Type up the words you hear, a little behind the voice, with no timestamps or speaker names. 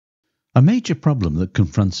A major problem that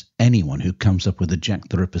confronts anyone who comes up with a Jack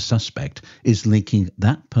the Ripper suspect is linking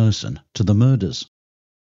that person to the murders.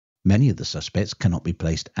 Many of the suspects cannot be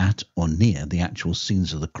placed at or near the actual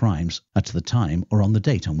scenes of the crimes at the time or on the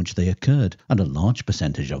date on which they occurred, and a large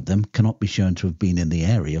percentage of them cannot be shown to have been in the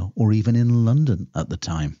area or even in London at the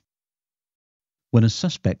time. When a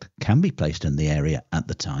suspect can be placed in the area at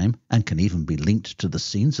the time and can even be linked to the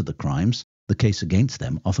scenes of the crimes, the case against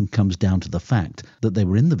them often comes down to the fact that they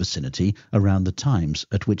were in the vicinity around the times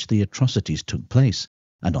at which the atrocities took place,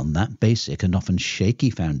 and on that basic and often shaky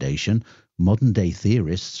foundation, modern-day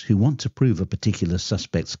theorists who want to prove a particular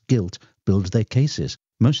suspect's guilt build their cases,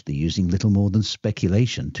 mostly using little more than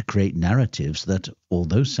speculation to create narratives that,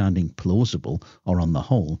 although sounding plausible, are on the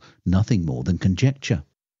whole nothing more than conjecture.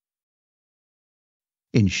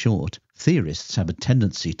 In short, theorists have a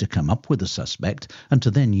tendency to come up with a suspect and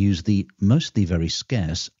to then use the mostly very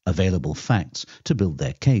scarce available facts to build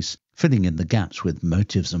their case, filling in the gaps with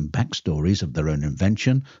motives and backstories of their own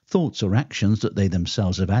invention, thoughts or actions that they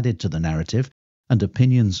themselves have added to the narrative, and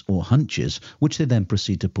opinions or hunches which they then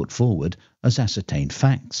proceed to put forward as ascertained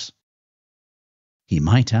facts. He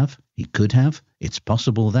might have, he could have, it's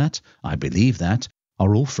possible that, I believe that,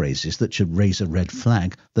 are all phrases that should raise a red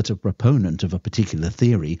flag that a proponent of a particular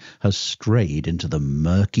theory has strayed into the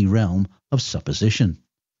murky realm of supposition.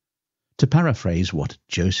 To paraphrase what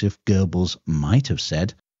Joseph Goebbels might have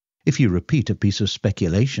said, if you repeat a piece of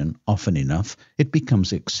speculation often enough, it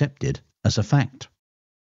becomes accepted as a fact.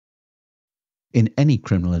 In any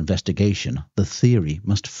criminal investigation, the theory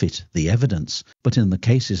must fit the evidence, but in the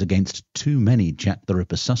cases against too many Jack the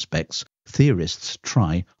Ripper suspects, theorists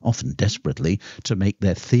try, often desperately, to make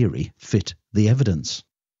their theory fit the evidence.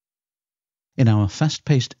 In our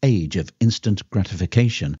fast-paced age of instant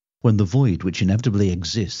gratification, when the void which inevitably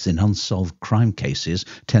exists in unsolved crime cases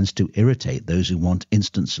tends to irritate those who want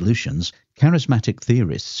instant solutions, charismatic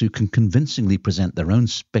theorists who can convincingly present their own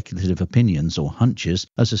speculative opinions or hunches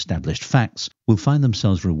as established facts will find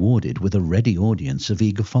themselves rewarded with a ready audience of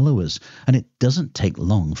eager followers, and it doesn't take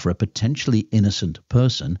long for a potentially innocent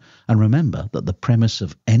person, and remember that the premise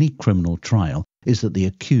of any criminal trial is that the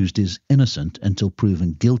accused is innocent until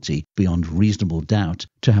proven guilty beyond reasonable doubt,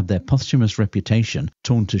 to have their posthumous reputation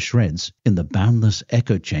torn to shreds in the boundless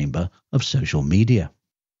echo chamber of social media.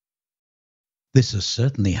 This has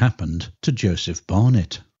certainly happened to Joseph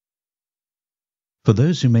Barnett. For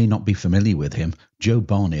those who may not be familiar with him, Joe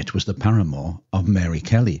Barnett was the paramour of Mary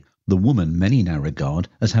Kelly, the woman many now regard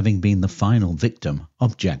as having been the final victim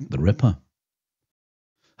of Jack the Ripper.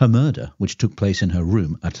 Her murder, which took place in her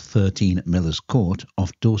room at 13 Miller's Court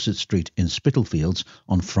off Dorset Street in Spitalfields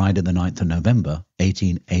on Friday the 9th of November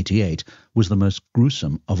 1888, was the most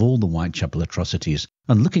gruesome of all the Whitechapel atrocities,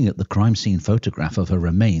 and looking at the crime scene photograph of her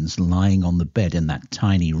remains lying on the bed in that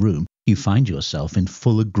tiny room, you find yourself in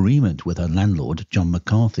full agreement with her landlord, John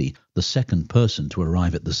McCarthy, the second person to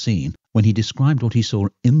arrive at the scene, when he described what he saw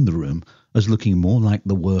in the room as looking more like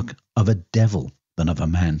the work of a devil than of a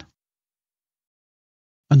man.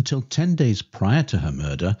 Until 10 days prior to her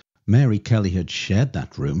murder, Mary Kelly had shared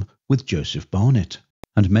that room with Joseph Barnett,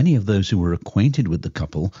 and many of those who were acquainted with the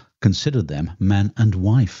couple considered them man and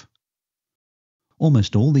wife.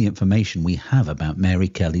 Almost all the information we have about Mary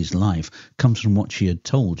Kelly's life comes from what she had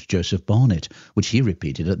told Joseph Barnett, which he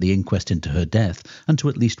repeated at the inquest into her death and to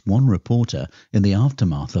at least one reporter in the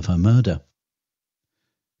aftermath of her murder.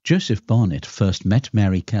 Joseph Barnett first met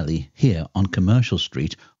Mary Kelly here on Commercial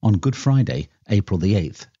Street on Good Friday, April the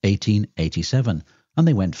 8th, 1887, and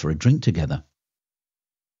they went for a drink together.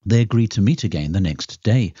 They agreed to meet again the next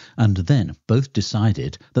day, and then both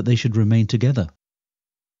decided that they should remain together.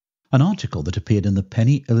 An article that appeared in the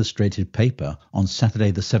Penny Illustrated paper on Saturday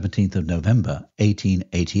the 17th of November,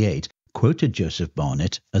 1888, quoted Joseph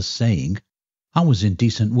Barnett as saying, "I was in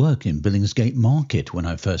decent work in Billingsgate Market when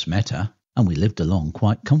I first met her, and we lived along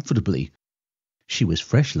quite comfortably. She was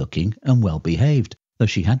fresh-looking and well-behaved, though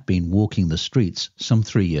she had been walking the streets some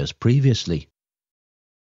 3 years previously."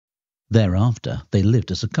 Thereafter, they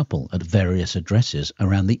lived as a couple at various addresses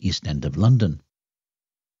around the East End of London.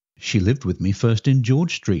 "She lived with me first in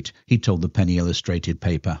George Street," he told the Penny Illustrated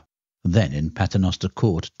paper, "then in Paternoster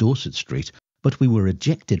Court, Dorset Street, but we were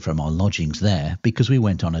ejected from our lodgings there because we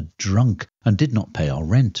went on a drunk and did not pay our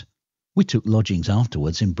rent. We took lodgings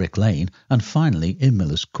afterwards in Brick Lane and finally in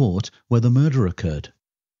Miller's Court, where the murder occurred."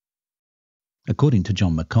 According to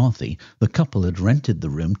John McCarthy, the couple had rented the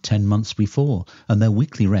room 10 months before, and their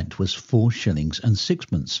weekly rent was 4 shillings and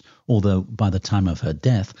 6pence, although by the time of her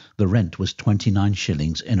death the rent was 29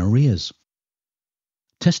 shillings in arrears.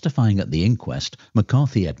 Testifying at the inquest,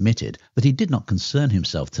 McCarthy admitted that he did not concern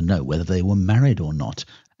himself to know whether they were married or not,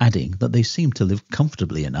 adding that they seemed to live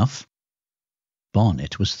comfortably enough.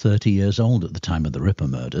 Barnett was 30 years old at the time of the Ripper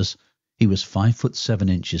murders. He was 5 foot 7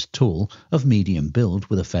 inches tall, of medium build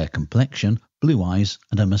with a fair complexion, blue eyes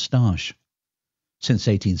and a moustache. Since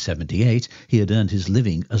 1878 he had earned his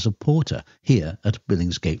living as a porter here at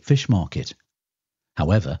Billingsgate Fish Market.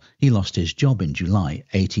 However, he lost his job in July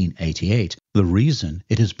 1888, the reason,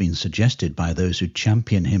 it has been suggested by those who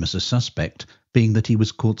champion him as a suspect, being that he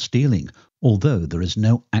was caught stealing, although there is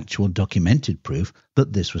no actual documented proof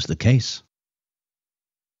that this was the case.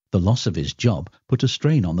 The loss of his job put a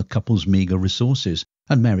strain on the couple's meagre resources,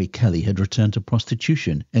 and Mary Kelly had returned to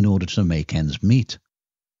prostitution in order to make ends meet.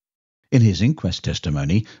 In his inquest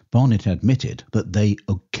testimony, Barnett admitted that they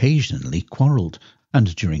occasionally quarrelled,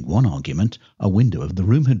 and during one argument, a window of the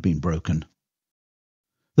room had been broken.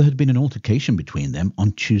 There had been an altercation between them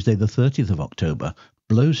on Tuesday the 30th of October.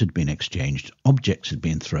 Blows had been exchanged, objects had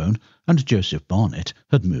been thrown, and Joseph Barnett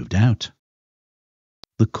had moved out.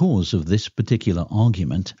 The cause of this particular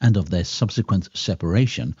argument and of their subsequent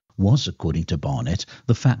separation was, according to Barnett,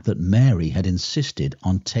 the fact that Mary had insisted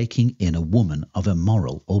on taking in a woman of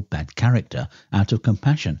immoral or bad character out of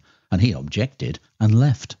compassion, and he objected and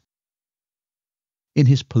left. In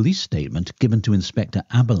his police statement given to Inspector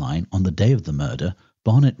Abberline on the day of the murder,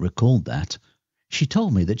 Barnett recalled that, "She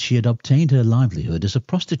told me that she had obtained her livelihood as a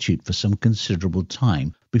prostitute for some considerable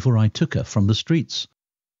time before I took her from the streets."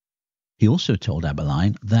 He also told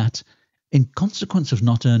Abberline that, "In consequence of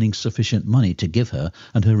not earning sufficient money to give her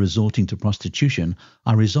and her resorting to prostitution,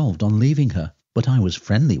 I resolved on leaving her, but I was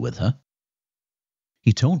friendly with her."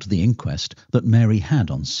 He told the inquest that Mary had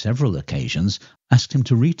on several occasions asked him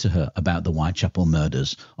to read to her about the Whitechapel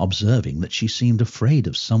murders, observing that she seemed afraid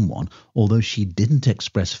of someone, although she didn't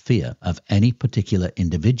express fear of any particular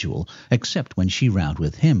individual except when she rowed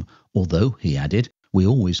with him, although, he added, "we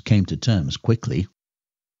always came to terms quickly."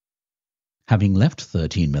 Having left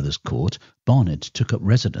 13 Miller's Court, Barnett took up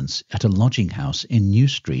residence at a lodging house in New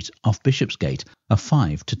Street off Bishopsgate, a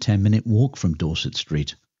 5 to 10 minute walk from Dorset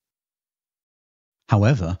Street.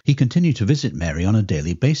 However, he continued to visit Mary on a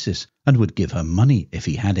daily basis and would give her money if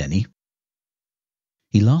he had any.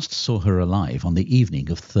 He last saw her alive on the evening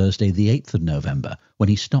of Thursday the 8th of November, when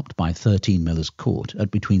he stopped by 13 Miller's Court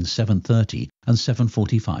at between 7:30 and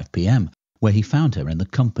 7:45 p.m, where he found her in the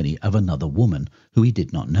company of another woman who he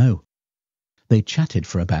did not know. They chatted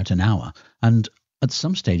for about an hour, and at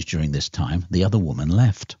some stage during this time the other woman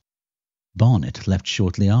left. Barnett left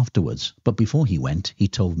shortly afterwards, but before he went he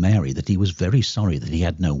told Mary that he was very sorry that he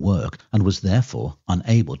had no work and was therefore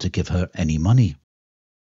unable to give her any money.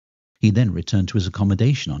 He then returned to his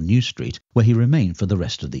accommodation on New Street, where he remained for the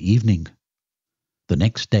rest of the evening. The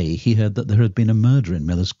next day he heard that there had been a murder in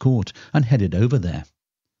Miller's Court and headed over there.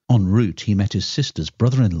 En route he met his sister's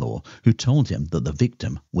brother-in-law, who told him that the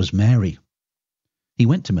victim was Mary. He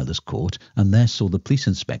went to Miller's Court and there saw the police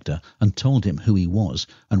inspector and told him who he was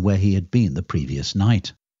and where he had been the previous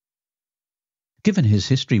night. Given his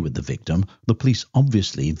history with the victim, the police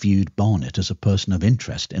obviously viewed Barnett as a person of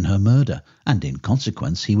interest in her murder, and in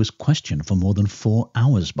consequence he was questioned for more than 4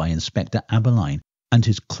 hours by Inspector Abberline, and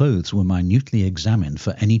his clothes were minutely examined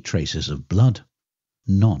for any traces of blood.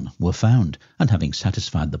 None were found, and having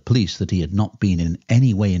satisfied the police that he had not been in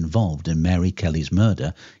any way involved in Mary Kelly's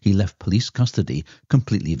murder, he left police custody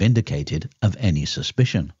completely vindicated of any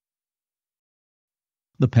suspicion.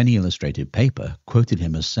 The Penny Illustrated paper quoted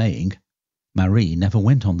him as saying, "Marie never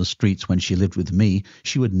went on the streets when she lived with me.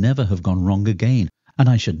 She would never have gone wrong again, and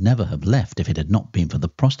I should never have left if it had not been for the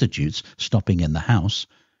prostitutes stopping in the house.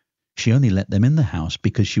 She only let them in the house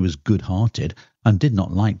because she was good-hearted and did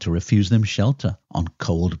not like to refuse them shelter on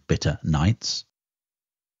cold, bitter nights."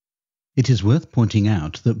 It is worth pointing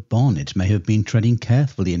out that Barnett may have been treading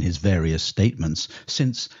carefully in his various statements,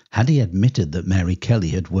 since, had he admitted that Mary Kelly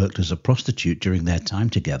had worked as a prostitute during their time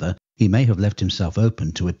together, he may have left himself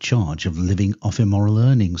open to a charge of living off immoral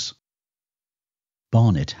earnings.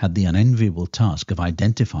 Barnett had the unenviable task of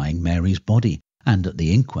identifying Mary's body, and at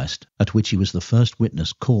the inquest, at which he was the first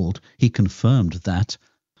witness called, he confirmed that,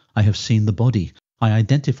 "I have seen the body. I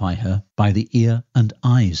identify her by the ear and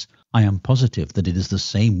eyes. I am positive that it is the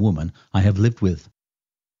same woman I have lived with."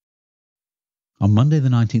 On Monday the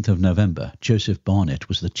 19th of November, Joseph Barnett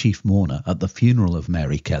was the chief mourner at the funeral of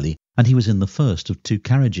Mary Kelly, and he was in the first of 2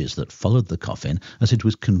 carriages that followed the coffin as it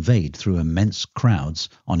was conveyed through immense crowds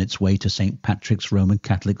on its way to St. Patrick's Roman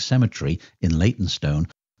Catholic Cemetery in Leytonstone,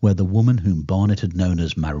 where the woman whom Barnett had known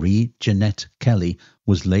as Marie Jeanette Kelly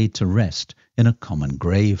was laid to rest in a common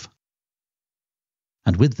grave.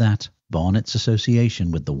 And with that, Barnett's association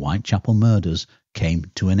with the Whitechapel murders came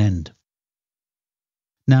to an end.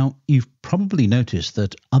 Now, you've probably noticed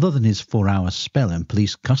that other than his 4-hour spell in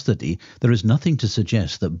police custody, there is nothing to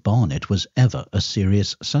suggest that Barnett was ever a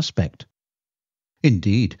serious suspect.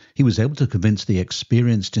 Indeed, he was able to convince the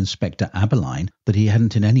experienced Inspector Abberline that he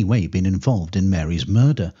hadn't in any way been involved in Mary's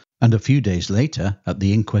murder, and a few days later, at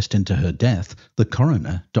the inquest into her death, the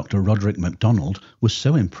coroner, Dr. Roderick MacDonald, was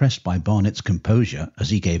so impressed by Barnett's composure as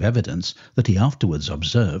he gave evidence that he afterwards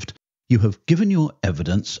observed, "You have given your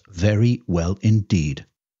evidence very well indeed."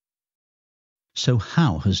 So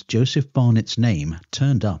how has Joseph Barnett's name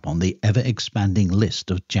turned up on the ever-expanding list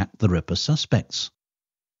of Jack the Ripper suspects?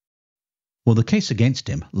 Well, the case against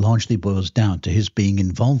him largely boils down to his being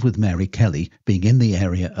involved with Mary Kelly, being in the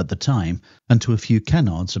area at the time, and to a few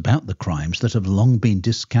canards about the crimes that have long been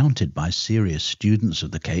discounted by serious students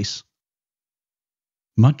of the case.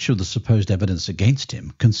 Much of the supposed evidence against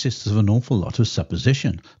him consists of an awful lot of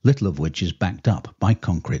supposition, little of which is backed up by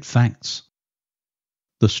concrete facts.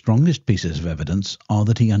 The strongest pieces of evidence are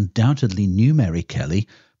that he undoubtedly knew Mary Kelly,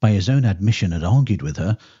 by his own admission had argued with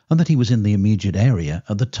her, and that he was in the immediate area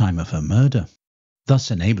at the time of her murder,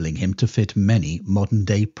 thus enabling him to fit many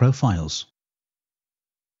modern-day profiles.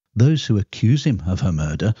 Those who accuse him of her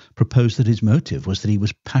murder propose that his motive was that he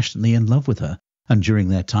was passionately in love with her, and during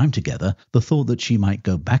their time together, the thought that she might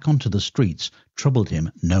go back onto the streets troubled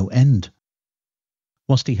him no end.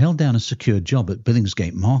 Whilst he held down a secure job at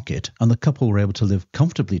Billingsgate Market and the couple were able to live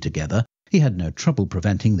comfortably together, he had no trouble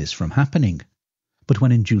preventing this from happening. But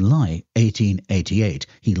when in July 1888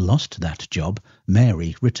 he lost that job,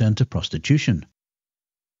 Mary returned to prostitution.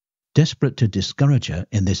 Desperate to discourage her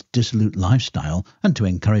in this dissolute lifestyle and to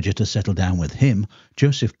encourage her to settle down with him,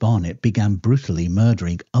 Joseph Barnett began brutally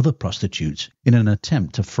murdering other prostitutes in an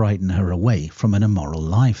attempt to frighten her away from an immoral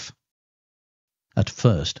life. At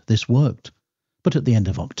first this worked, but at the end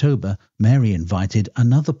of October, Mary invited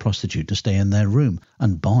another prostitute to stay in their room,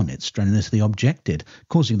 and Barnett strenuously objected,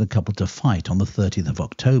 causing the couple to fight on the 30th of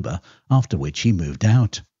October, after which he moved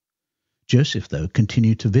out. Joseph, though,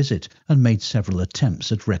 continued to visit and made several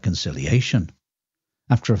attempts at reconciliation.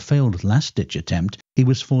 After a failed last-ditch attempt, he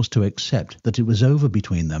was forced to accept that it was over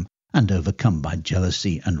between them, and overcome by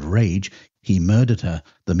jealousy and rage, he murdered her,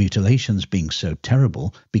 the mutilations being so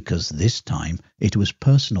terrible because this time it was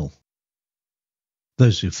personal.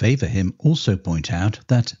 Those who favour him also point out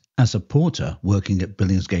that, as a porter working at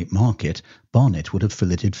Billingsgate Market, Barnett would have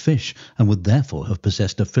filleted fish and would therefore have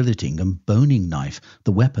possessed a filleting and boning knife,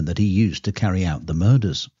 the weapon that he used to carry out the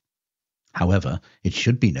murders. However, it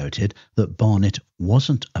should be noted that Barnett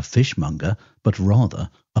wasn't a fishmonger, but rather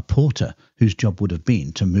a porter whose job would have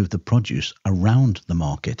been to move the produce around the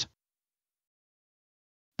market.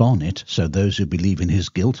 Barnett, so those who believe in his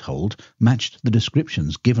guilt hold, matched the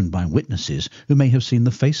descriptions given by witnesses who may have seen the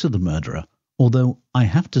face of the murderer, although I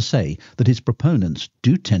have to say that his proponents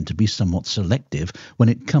do tend to be somewhat selective when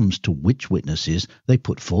it comes to which witnesses they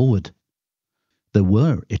put forward. There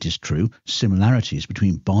were, it is true, similarities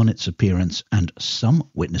between Barnett's appearance and some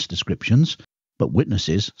witness descriptions, but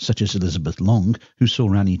witnesses, such as Elizabeth Long, who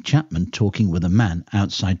saw Annie Chapman talking with a man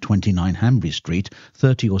outside 29 Hanbury Street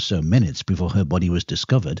 30 or so minutes before her body was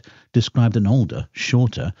discovered, described an older,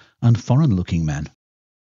 shorter, and foreign-looking man.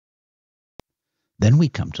 Then we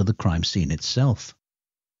come to the crime scene itself.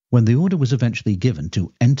 When the order was eventually given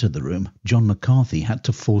to enter the room, John McCarthy had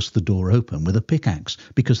to force the door open with a pickaxe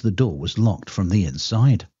because the door was locked from the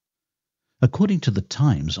inside. According to the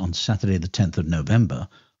Times on Saturday the 10th of November,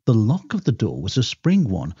 the lock of the door was a spring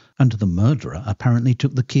one, and the murderer apparently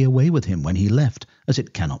took the key away with him when he left, as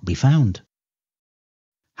it cannot be found.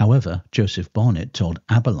 However, Joseph Barnett told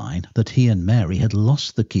Abberline that he and Mary had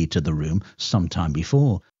lost the key to the room some time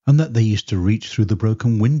before, and that they used to reach through the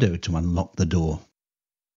broken window to unlock the door.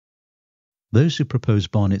 Those who propose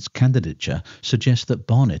Barnett's candidature suggest that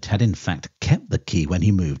Barnett had in fact kept the key when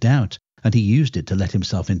he moved out, and he used it to let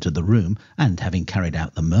himself into the room and, having carried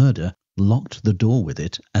out the murder, locked the door with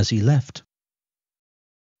it as he left.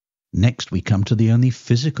 Next we come to the only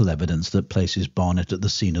physical evidence that places Barnett at the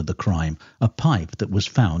scene of the crime, a pipe that was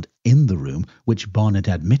found in the room which Barnett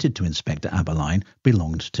admitted to Inspector Abberline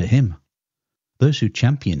belonged to him. Those who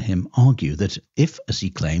champion him argue that if, as he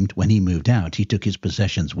claimed, when he moved out he took his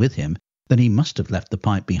possessions with him, then he must have left the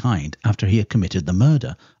pipe behind after he had committed the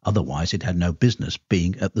murder, otherwise it had no business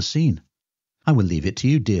being at the scene. I will leave it to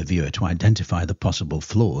you, dear viewer, to identify the possible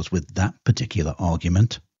flaws with that particular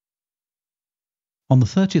argument. On the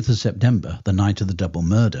 30th of September, the night of the double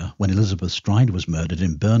murder, when Elizabeth Stride was murdered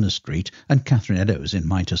in Berners Street and Catherine Eddowes in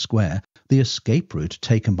Mitre Square, the escape route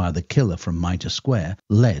taken by the killer from Mitre Square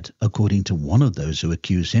led, according to one of those who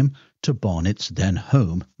accuse him, to Barnett's then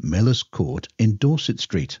home, Miller's Court in Dorset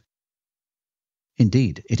Street.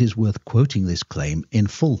 Indeed, it is worth quoting this claim in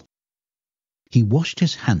full. He washed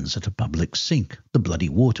his hands at a public sink. The bloody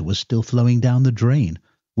water was still flowing down the drain.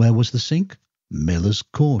 Where was the sink? Miller's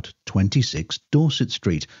Court, 26 Dorset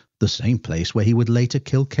Street, the same place where he would later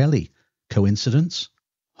kill Kelly. Coincidence?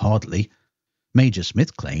 Hardly. Major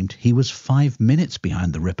Smith claimed he was 5 minutes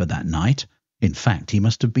behind the Ripper that night. In fact, he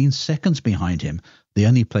must have been seconds behind him. The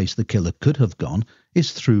only place the killer could have gone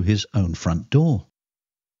is through his own front door.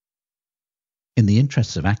 In the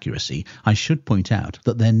interests of accuracy, I should point out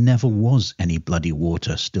that there never was any bloody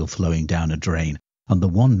water still flowing down a drain, and the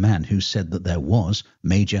one man who said that there was,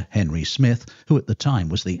 Major Henry Smith, who at the time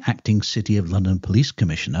was the acting City of London Police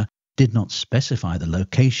Commissioner, did not specify the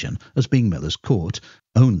location as being Miller's Court,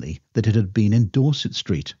 only that it had been in Dorset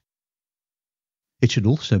Street. It should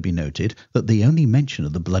also be noted that the only mention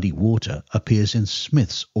of the bloody water appears in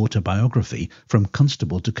Smith's autobiography, From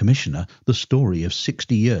Constable to Commissioner, the story of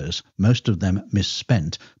 60 years, most of them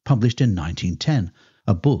misspent, published in 1910,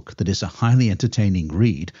 a book that is a highly entertaining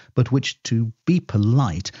read, but which, to be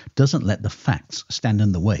polite, doesn't let the facts stand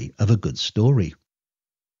in the way of a good story.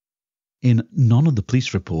 In none of the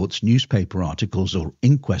police reports, newspaper articles or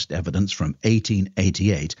inquest evidence from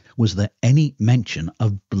 1888 was there any mention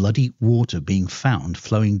of bloody water being found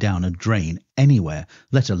flowing down a drain anywhere,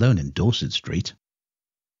 let alone in Dorset Street.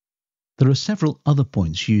 There are several other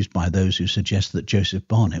points used by those who suggest that Joseph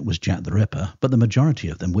Barnett was Jack the Ripper, but the majority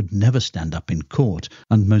of them would never stand up in court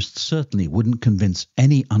and most certainly wouldn't convince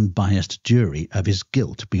any unbiased jury of his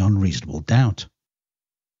guilt beyond reasonable doubt.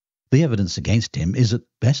 The evidence against him is at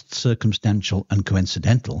best circumstantial and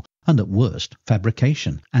coincidental, and at worst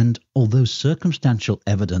fabrication, and although circumstantial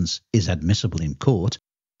evidence is admissible in court,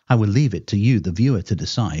 I will leave it to you, the viewer, to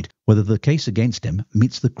decide whether the case against him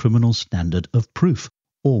meets the criminal standard of proof,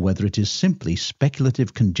 or whether it is simply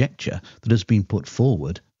speculative conjecture that has been put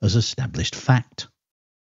forward as established fact.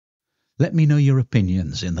 Let me know your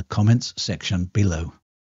opinions in the comments section below.